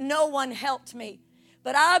 but no one helped me.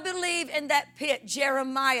 But I believe in that pit,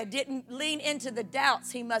 Jeremiah didn't lean into the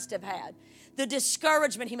doubts he must have had, the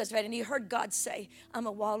discouragement he must have had. And he heard God say, I'm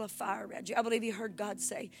a wall of fire around you. I believe he heard God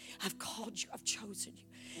say, I've called you, I've chosen you.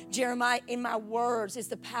 Jeremiah, in my words is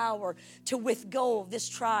the power to withgo this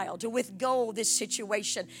trial, to withgo this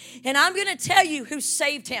situation. And I'm going to tell you who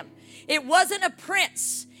saved him. It wasn't a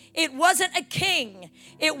prince. It wasn't a king.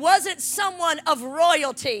 It wasn't someone of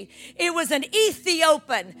royalty. It was an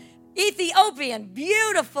Ethiopian,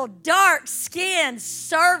 beautiful, dark-skinned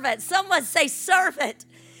servant. Someone say servant.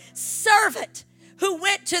 Servant who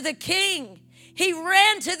went to the king. He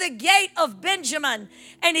ran to the gate of Benjamin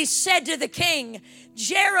and he said to the king,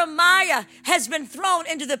 Jeremiah has been thrown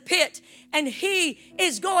into the pit and he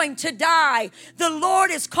is going to die. The Lord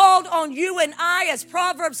is called on you and I, as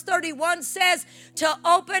Proverbs 31 says, to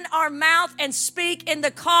open our mouth and speak in the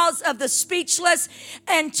cause of the speechless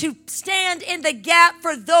and to stand in the gap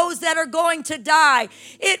for those that are going to die.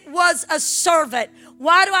 It was a servant.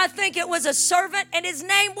 Why do I think it was a servant? And his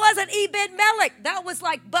name wasn't Ebed-Melech. That was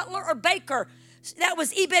like butler or baker. That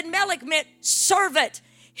was Ebed-Melech meant servant.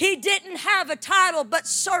 He didn't have a title but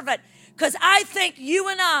servant. Because I think you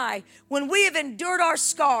and I, when we have endured our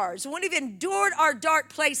scars, when we've endured our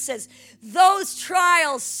dark places, those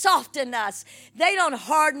trials soften us. They don't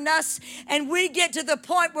harden us. And we get to the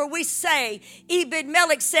point where we say,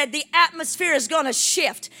 Ebed-Melech said, the atmosphere is going to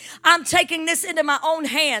shift. I'm taking this into my own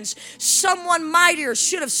hands. Someone mightier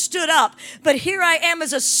should have stood up. But here I am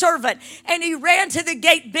as a servant. And he ran to the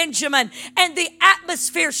gate Benjamin. And the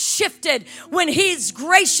atmosphere shifted when his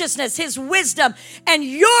graciousness, his wisdom, and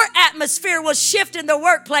your atmosphere will shift in the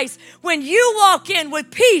workplace when you walk in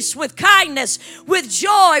with peace, with kindness, with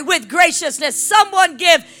joy, with graciousness. Someone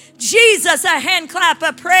give Jesus a hand clap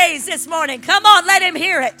of praise this morning. Come on, let him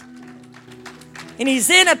hear it. And he's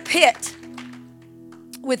in a pit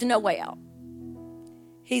with no way out.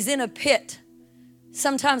 He's in a pit.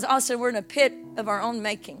 Sometimes also we're in a pit of our own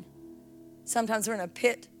making. Sometimes we're in a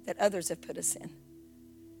pit that others have put us in.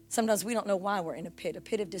 Sometimes we don't know why we're in a pit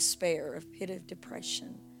of despair, a pit of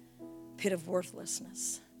depression, pit of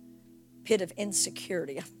worthlessness, pit of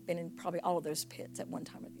insecurity. I've been in probably all of those pits at one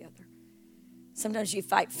time or the other. Sometimes you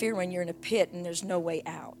fight fear when you're in a pit and there's no way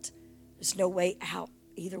out. There's no way out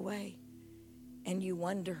either way. And you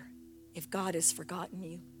wonder if God has forgotten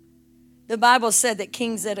you. The Bible said that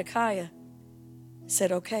King Zedekiah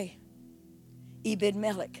said, okay,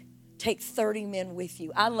 Ebed-Melech, take 30 men with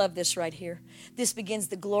you. I love this right here. This begins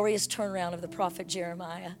the glorious turnaround of the prophet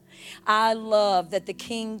Jeremiah. I love that the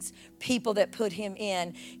king's people that put him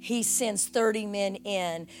in, he sends 30 men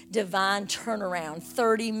in, divine turnaround,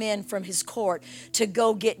 30 men from his court to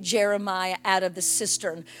go get Jeremiah out of the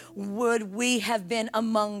cistern. Would we have been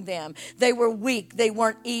among them? They were weak. They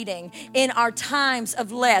weren't eating. In our times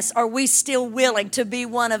of less, are we still willing to be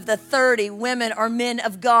one of the 30 women or men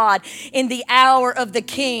of God in the hour of the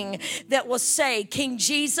king that will say, King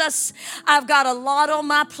Jesus, I've got a lot on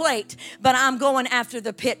my plate, but I'm going after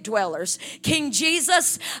the pit dwellers. King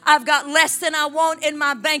Jesus, I've got less than I want in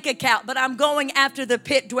my bank account, but I'm going after the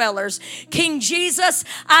pit dwellers. King Jesus,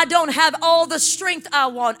 I don't have all the strength I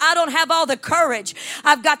want. I don't have all the courage.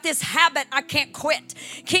 I've got this habit I can't quit.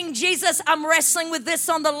 King Jesus, I'm wrestling with this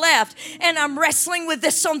on the left and I'm wrestling with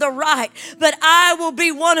this on the right, but I will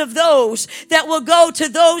be one of those that will go to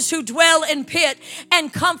those who dwell in pit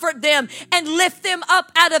and comfort them and lift them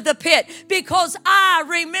up out of the pit, because I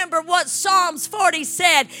remember what Psalms 40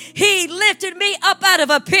 said. He lifted me up out of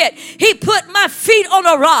a pit. He put my feet on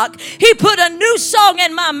a rock. He put a new song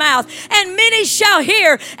in my mouth, and many shall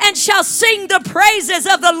hear and shall sing the praises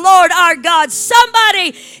of the Lord our God.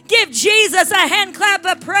 Somebody give Jesus a hand clap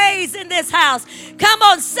of praise in this house. Come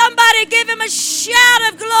on, somebody give him a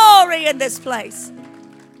shout of glory in this place.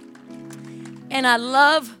 And I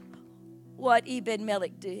love what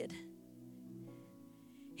Ebed-Melech did.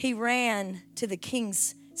 He ran to the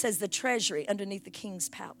king's, says the treasury underneath the king's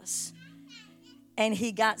palace. And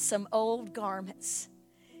he got some old garments.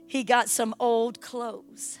 He got some old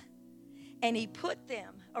clothes. And he put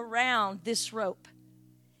them around this rope.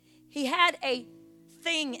 He had a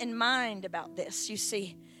thing in mind about this. You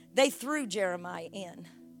see, they threw Jeremiah in.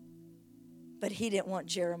 But he didn't want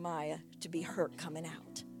Jeremiah to be hurt coming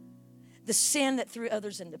out. The sin that threw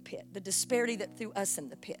others in the pit. The disparity that threw us in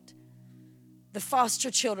the pit. The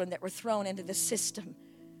foster children that were thrown into the system.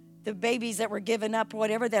 The babies that were given up,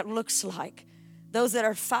 whatever that looks like. Those that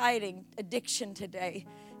are fighting addiction today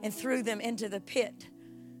and threw them into the pit.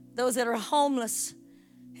 Those that are homeless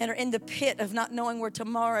and are in the pit of not knowing where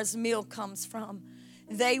tomorrow's meal comes from.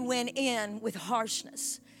 They went in with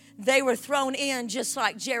harshness. They were thrown in just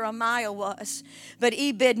like Jeremiah was. But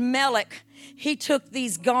Ebed-Melech, he took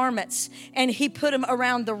these garments and he put them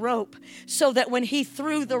around the rope so that when he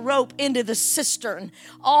threw the rope into the cistern,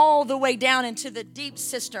 all the way down into the deep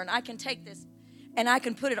cistern, I can take this and I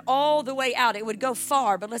can put it all the way out. It would go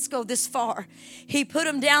far, but let's go this far. He put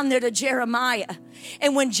them down there to Jeremiah.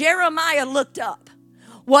 And when Jeremiah looked up,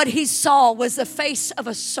 what he saw was the face of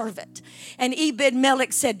a servant. And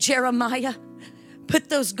Ebed-Melech said, Jeremiah, put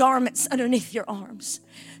those garments underneath your arms.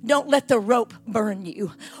 Don't let the rope burn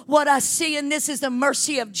you. What I see in this is the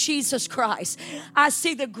mercy of Jesus Christ. I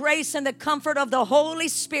see the grace and the comfort of the Holy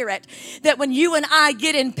Spirit, that when you and I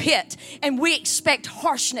get in pit and we expect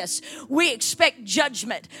harshness, we expect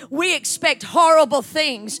judgment, we expect horrible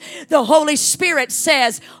things, the Holy Spirit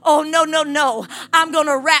says, oh, no, no, no. I'm going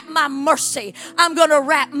to wrap my mercy. I'm going to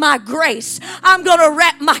wrap my grace. I'm going to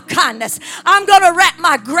wrap my kindness. I'm going to wrap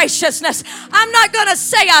my graciousness. I'm not going to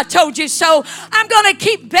say I told you so. I'm going to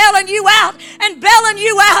keep bailing you out and bailing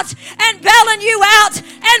you out and bailing you out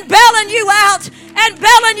and bailing you out and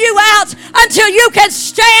bailing you out until you can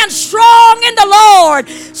stand strong in the Lord.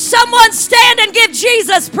 Someone stand and give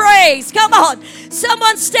Jesus praise. Come on.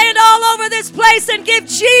 Someone stand all over this place and give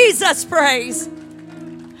Jesus praise.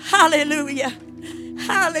 Hallelujah.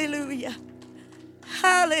 Hallelujah.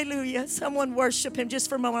 Hallelujah. Someone worship him just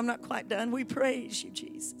for a moment. I'm not quite done. We praise you,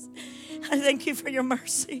 Jesus. I thank you for your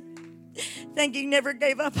mercy. Thank you never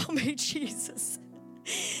gave up on me, Jesus.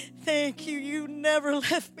 Thank you. You never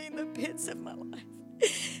left me in the pits of my life.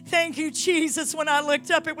 Thank you, Jesus. When I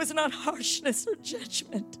looked up, it was not harshness or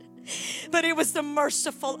judgment, but it was the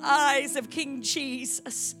merciful eyes of King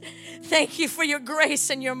Jesus. Thank you for your grace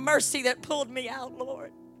and your mercy that pulled me out,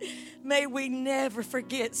 Lord. May we never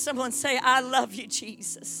forget. Someone say, I love you,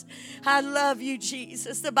 Jesus. I love you,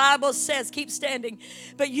 Jesus. The Bible says, keep standing.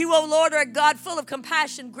 But you, O Lord, are a God full of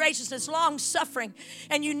compassion, graciousness, long-suffering,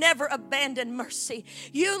 and you never abandon mercy.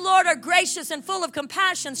 You, Lord, are gracious and full of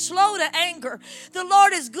compassion, slow to anger. The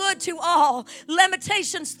Lord is good to all.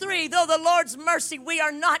 Lamentations 3, though the Lord's mercy, we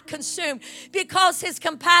are not consumed, because his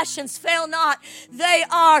compassions fail not. They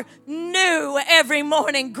are new every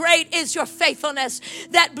morning. Great is your faithfulness.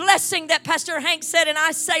 That blessing that Pastor Hank said, and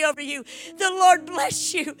I say over you, the Lord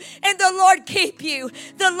bless you and the Lord keep you.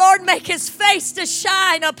 The Lord make his face to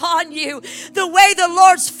shine upon you. The way the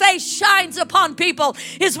Lord's face shines upon people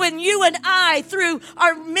is when you and I, through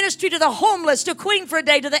our ministry to the homeless, to Queen for a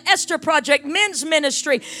Day, to the Esther Project, men's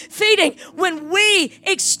ministry, feeding, when we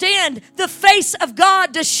extend the face of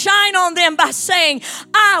God to shine on them by saying,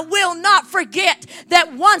 I will not forget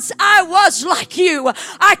that once I was like you.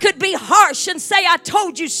 I could be harsh and say, I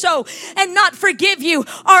told you so, and not forgive you. Or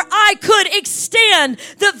I could extend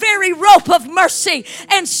the very rope of mercy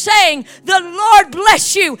and saying, the Lord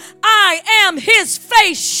bless you. I am his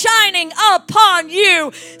face shining upon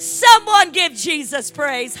you. Someone give Jesus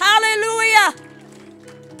praise. Hallelujah.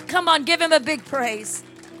 Come on, give him a big praise.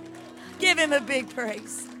 Give him a big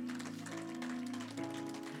praise.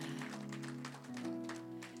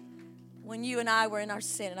 when you and I were in our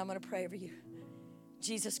sin, and I'm going to pray over you.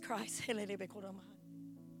 Jesus Christ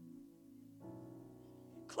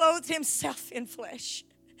clothed himself in flesh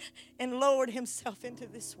and lowered himself into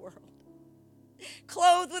this world.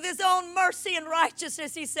 Clothed with his own mercy and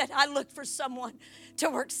righteousness, he said, I looked for someone to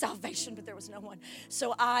work salvation, but there was no one.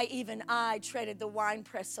 So I treaded the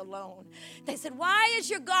winepress alone. They said, why is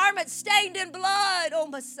your garment stained in blood, O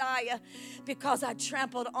Messiah? Because I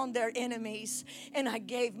trampled on their enemies and I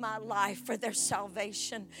gave my life for their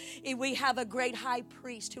salvation. We have a great high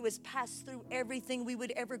priest who has passed through everything we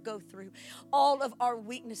would ever go through, all of our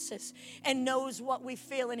weaknesses, and knows what we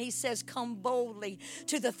feel. And he says, come boldly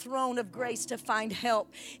to the throne of grace to find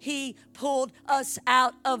help. He pulled us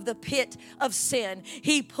out of the pit of sin.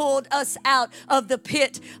 He pulled us out of the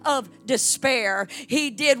pit of despair. He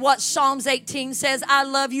did what Psalms 18 says, I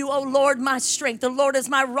love you, O Lord, my strength. The Lord is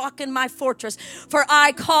my rock and my fortress. For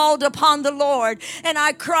I called upon the Lord and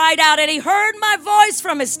I cried out, and he heard my voice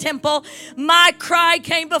from his temple. My cry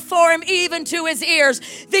came before him, even to his ears.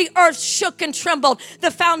 The earth shook and trembled.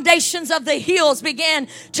 The foundations of the hills began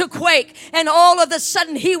to quake. And all of a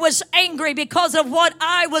sudden he was angry because of what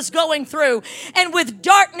I was going through. And with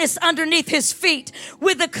darkness underneath his feet,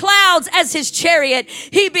 with the clouds as his chariot,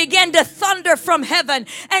 he began to thunder from heaven,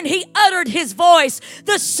 and he uttered his voice,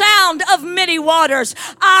 the sound of many waters.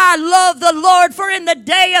 I love the Lord, for in the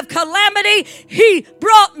day of calamity, he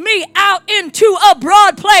brought me out into a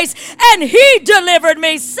broad place, and he delivered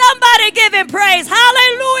me. Somebody give him praise.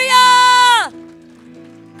 Hallelujah!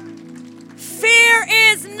 Fear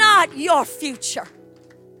is not your future.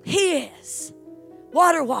 He is.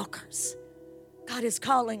 Water walkers. God is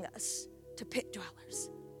calling us to pit dwellers.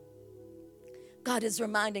 God is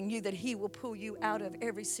reminding you that he will pull you out of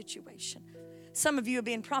every situation. Some of you are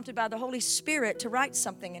being prompted by the Holy Spirit to write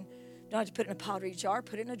something, and don't have to put it in a pottery jar,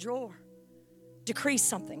 put it in a drawer. Decree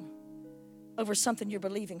something over something you're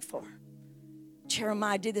believing for.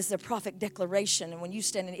 Jeremiah did this as a prophet declaration, and when you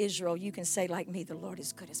stand in Israel, you can say like me, the Lord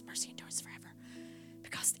is good, his mercy endures forever.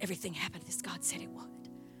 Because everything happened as God said it would.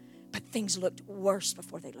 But things looked worse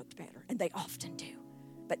before they looked better, and they often do.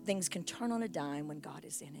 But things can turn on a dime when God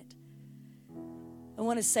is in it. I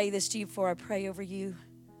want to say this to you before I pray over you.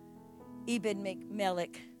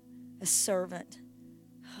 Ebed-melech, a servant,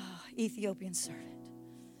 Ethiopian servant,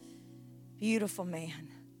 beautiful man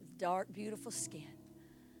with dark, beautiful skin.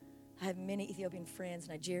 I have many Ethiopian friends,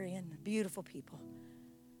 Nigerian, beautiful people.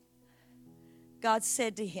 God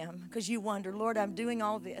said to him, because you wonder, Lord, I'm doing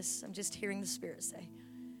all this. I'm just hearing the Spirit say,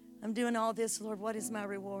 I'm doing all this, Lord, what is my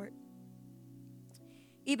reward?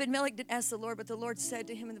 Ebed-melech didn't ask the Lord, but the Lord said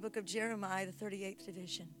to him in the book of Jeremiah, the 38th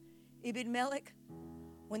division, Ebed-melech,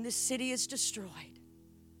 when this city is destroyed,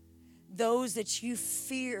 those that you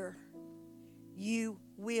fear, you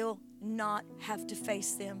will not have to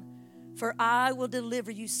face them. For I will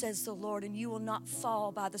deliver you, says the Lord, and you will not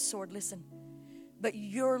fall by the sword. Listen, but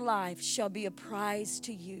your life shall be a prize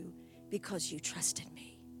to you because you trusted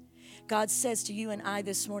me. God says to you and I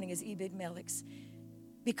this morning as Ebed-melech's,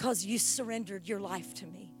 because you surrendered your life to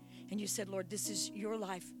me. And you said, Lord, this is your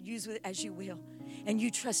life. Use it as you will. And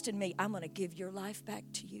you trusted me. I'm going to give your life back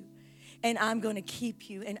to you. And I'm going to keep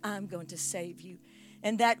you. And I'm going to save you.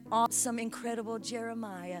 And that awesome, incredible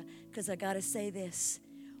Jeremiah, because I got to say this,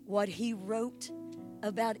 what he wrote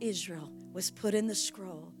about Israel was put in the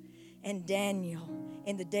scroll. And Daniel,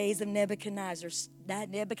 in the days of Nebuchadnezzar,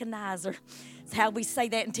 it's how we say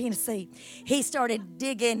that in Tennessee. He started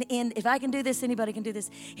digging in. If I can do this, anybody can do this.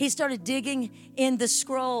 He started digging in the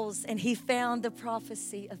scrolls, and he found the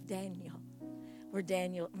prophecy of Daniel,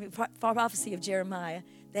 prophecy of Jeremiah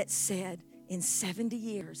that said, in 70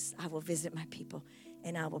 years, I will visit my people,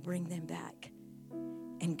 and I will bring them back.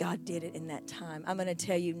 And God did it in that time. I'm going to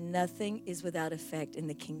tell you, nothing is without effect in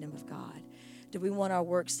the kingdom of God. Do we want our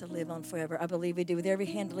works to live on forever? I believe we do. With every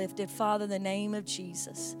hand lifted, Father, in the name of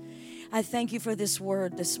Jesus, I thank you for this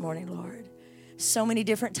word this morning, Lord. So many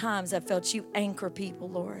different times I felt you anchor people,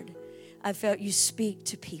 Lord. I felt you speak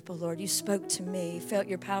to people, Lord. You spoke to me. Felt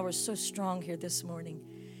your power so strong here this morning.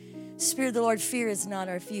 Spirit of the Lord, fear is not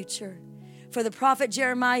our future. For the prophet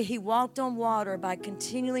Jeremiah, he walked on water by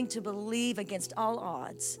continuing to believe against all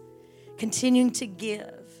odds, continuing to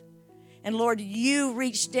give. And Lord, you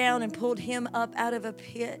reached down and pulled him up out of a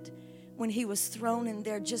pit when he was thrown in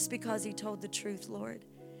there just because he told the truth, Lord.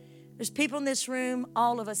 There's people in this room,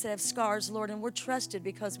 all of us that have scars, Lord, and we're trusted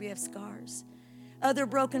because we have scars. Other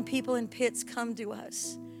broken people in pits come to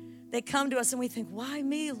us. They come to us and we think, why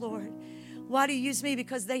me, Lord? Why do you use me?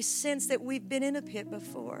 Because they sense that we've been in a pit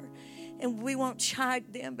before. And we won't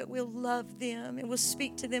chide them, but we'll love them and we'll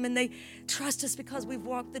speak to them. And they trust us because we've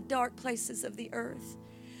walked the dark places of the earth.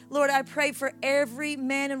 Lord, I pray for every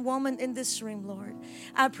man and woman in this room, Lord.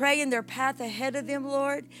 I pray in their path ahead of them,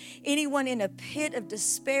 Lord. Anyone in a pit of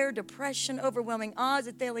despair, depression, overwhelming odds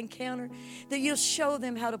that they'll encounter, that you'll show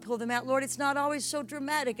them how to pull them out. Lord, it's not always so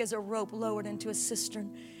dramatic as a rope lowered into a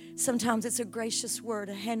cistern. Sometimes it's a gracious word,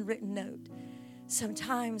 a handwritten note.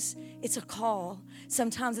 Sometimes it's a call.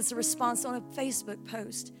 Sometimes it's a response on a Facebook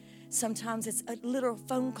post. Sometimes it's a little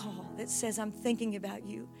phone call that says, I'm thinking about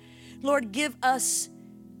you. Lord, give us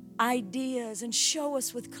ideas and show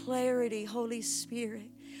us with clarity, Holy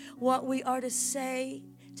Spirit, what we are to say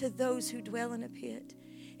to those who dwell in a pit.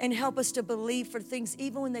 And help us to believe for things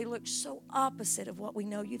even when they look so opposite of what we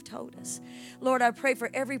know you've told us. Lord, I pray for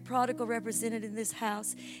every prodigal represented in this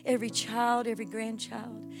house, every child, every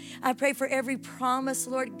grandchild. I pray for every promise,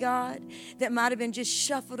 Lord God, that might have been just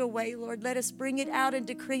shuffled away, Lord. Let us bring it out and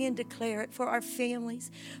decree and declare it for our families,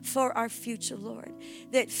 for our future, Lord,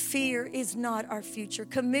 that fear is not our future.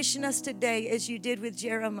 Commission us today as you did with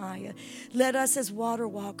Jeremiah. Let us as water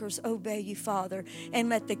walkers obey you, Father, and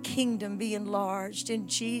let the kingdom be enlarged in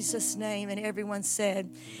Jesus' name. And everyone said,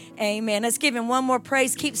 amen. Let's give him one more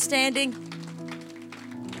praise. Keep standing.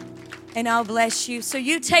 And I'll bless you. So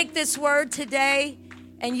you take this word today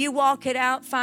and you walk it out.